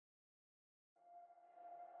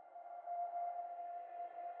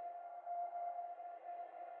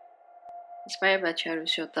Inspired by Charu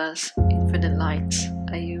Shota's Infinite Lights,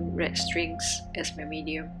 I use red strings as my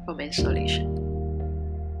medium for my installation.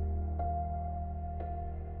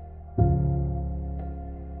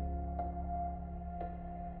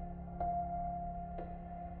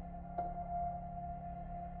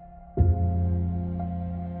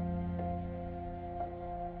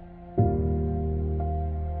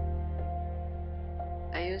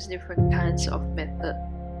 I use different kinds of method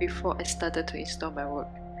before I started to install my work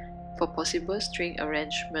for possible string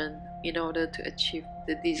arrangement in order to achieve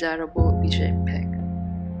the desirable visual impact.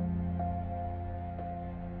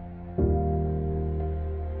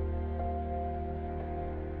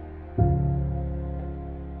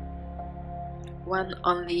 One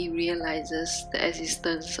only realizes the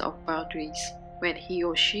existence of boundaries when he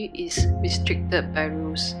or she is restricted by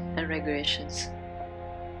rules and regulations.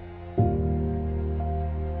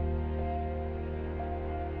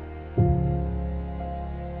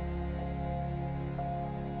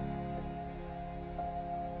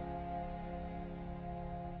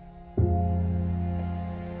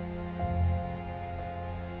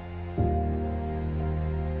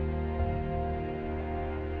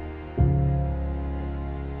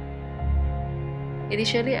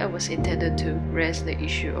 Initially, I was intended to raise the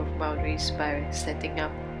issue of boundaries by setting up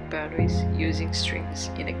boundaries using strings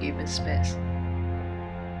in a given space.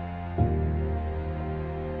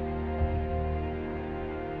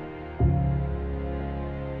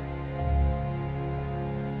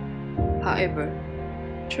 However,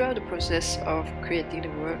 throughout the process of creating the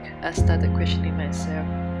work, I started questioning myself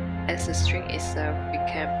as the string itself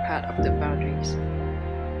became part of the boundaries.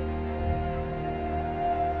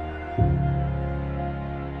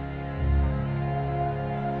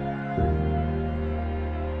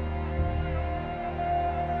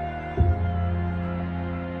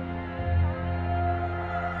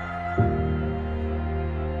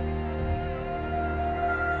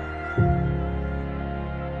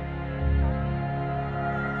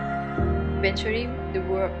 Eventually, the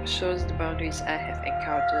work shows the boundaries I have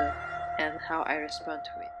encountered and how I respond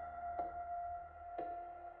to it.